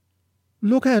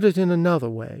Look at it in another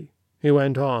way," he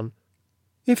went on.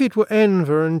 "If it were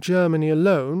Enver and Germany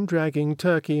alone dragging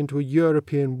Turkey into a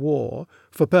European war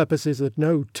for purposes that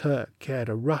no Turk cared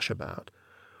a rush about,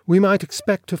 we might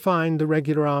expect to find the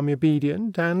regular army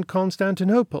obedient and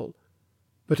Constantinople.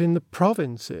 But in the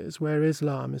provinces where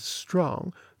Islam is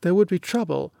strong, there would be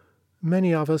trouble.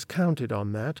 Many of us counted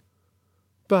on that.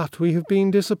 But we have been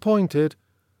disappointed.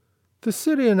 The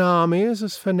Syrian army is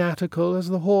as fanatical as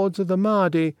the hordes of the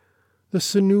Mahdi. The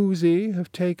Senussi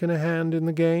have taken a hand in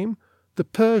the game. The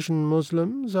Persian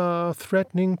Muslims are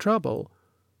threatening trouble.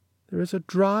 There is a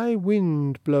dry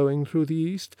wind blowing through the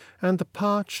east, and the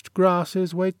parched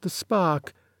grasses wait the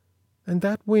spark. And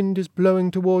that wind is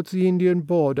blowing towards the Indian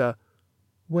border.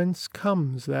 Whence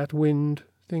comes that wind,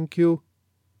 think you?"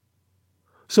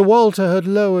 Sir Walter had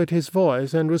lowered his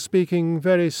voice and was speaking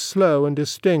very slow and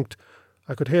distinct.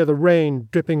 I could hear the rain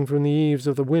dripping from the eaves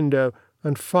of the window,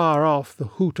 and far off the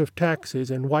hoot of taxis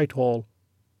in Whitehall.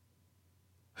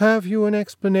 "Have you an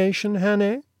explanation,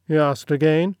 Hannay?" he asked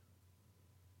again.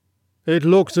 "It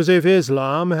looks as if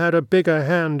Islam had a bigger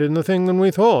hand in the thing than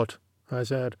we thought," I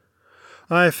said.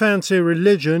 "I fancy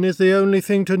religion is the only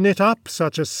thing to knit up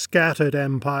such a scattered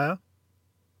empire."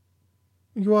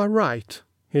 "You are right,"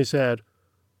 he said.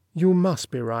 "You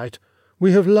must be right.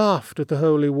 We have laughed at the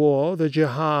Holy War, the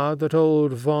jihad that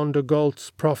old von der Goltz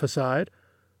prophesied.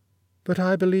 But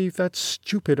I believe that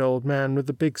stupid old man with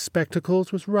the big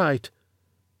spectacles was right.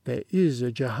 There is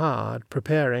a jihad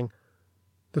preparing.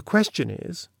 The question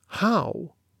is,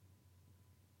 how?"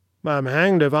 "I'm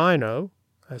hanged if I know,"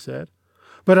 I said.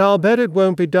 "But I'll bet it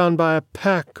won't be done by a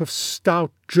pack of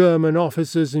stout German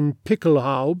officers in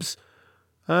pickelhaubes.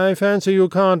 I fancy you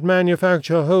can't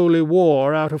manufacture holy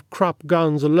war out of Krupp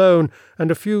guns alone,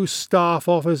 and a few staff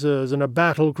officers and a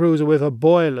battle cruiser with her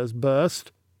boilers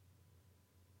burst."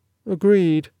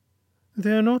 "Agreed.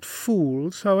 They are not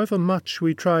fools, however much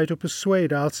we try to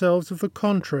persuade ourselves of the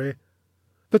contrary.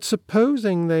 But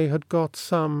supposing they had got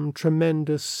some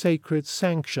tremendous sacred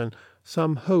sanction,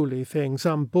 some holy thing,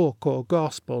 some book or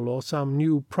gospel, or some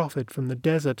new prophet from the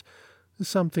desert,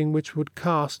 something which would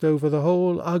cast over the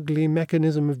whole ugly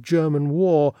mechanism of German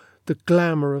war the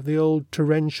glamour of the old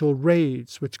torrential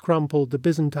raids which crumpled the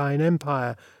Byzantine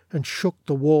Empire and shook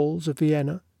the walls of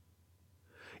Vienna.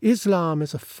 Islam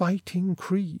is a fighting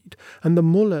creed, and the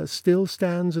mullah still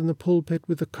stands in the pulpit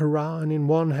with the Koran in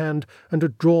one hand and a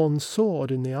drawn sword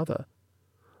in the other.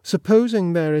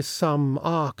 Supposing there is some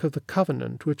Ark of the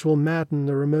Covenant which will madden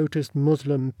the remotest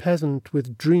Muslim peasant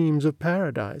with dreams of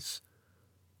paradise.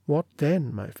 What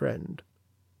then, my friend?"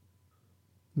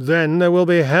 "Then there will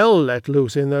be hell let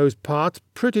loose in those parts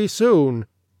pretty soon."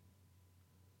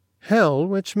 "Hell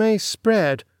which may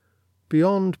spread.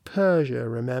 Beyond Persia,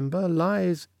 remember,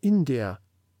 lies India."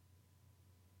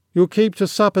 "You keep to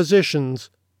suppositions.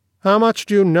 How much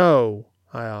do you know?"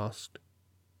 I asked.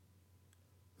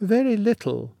 "Very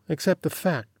little, except the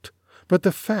fact. But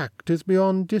the fact is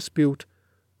beyond dispute.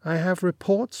 I have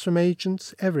reports from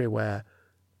agents everywhere.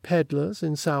 Peddlers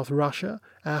in South Russia,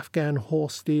 Afghan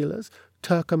horse-dealers,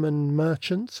 Turkoman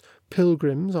merchants,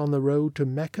 pilgrims on the road to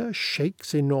Mecca,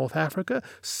 sheikhs in North Africa,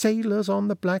 sailors on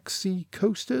the Black Sea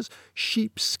coasters,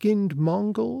 sheep-skinned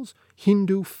Mongols,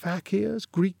 Hindu fakirs,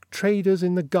 Greek traders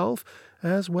in the Gulf,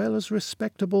 as well as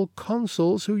respectable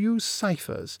consuls who use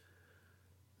ciphers.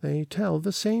 They tell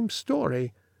the same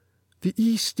story. The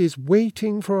East is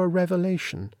waiting for a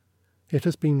revelation. It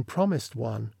has been promised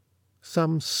one.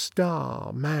 Some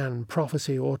star, man,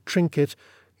 prophecy, or trinket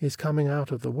is coming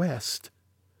out of the West.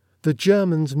 The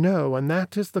Germans know, and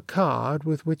that is the card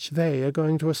with which they are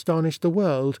going to astonish the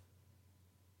world."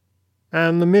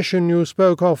 "And the mission you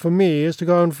spoke of for me is to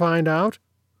go and find out?"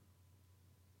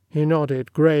 He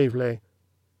nodded gravely.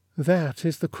 "That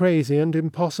is the crazy and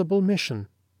impossible mission."